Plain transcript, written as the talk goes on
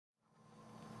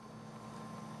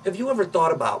Have you ever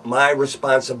thought about my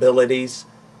responsibilities?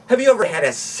 Have you ever had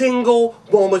a single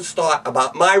moment's thought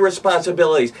about my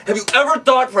responsibilities? Have you ever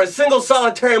thought for a single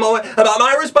solitary moment about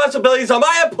my responsibilities on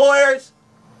my employers?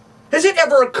 Has it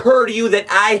ever occurred to you that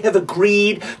I have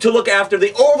agreed to look after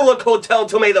the Overlook Hotel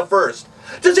until May the 1st?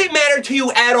 Does it matter to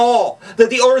you at all that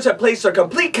the owners have placed their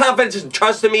complete confidence and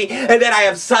trust in me and that I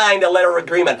have signed a letter of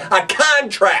agreement, a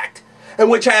contract, in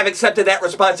which I have accepted that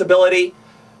responsibility?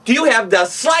 Do you have the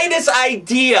slightest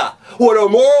idea what a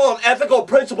moral and ethical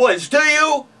principle is, do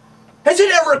you? Has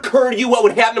it ever occurred to you what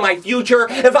would happen to my future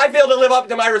if I fail to live up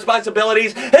to my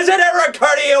responsibilities? Has it ever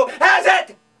occurred to you? Has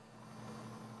it?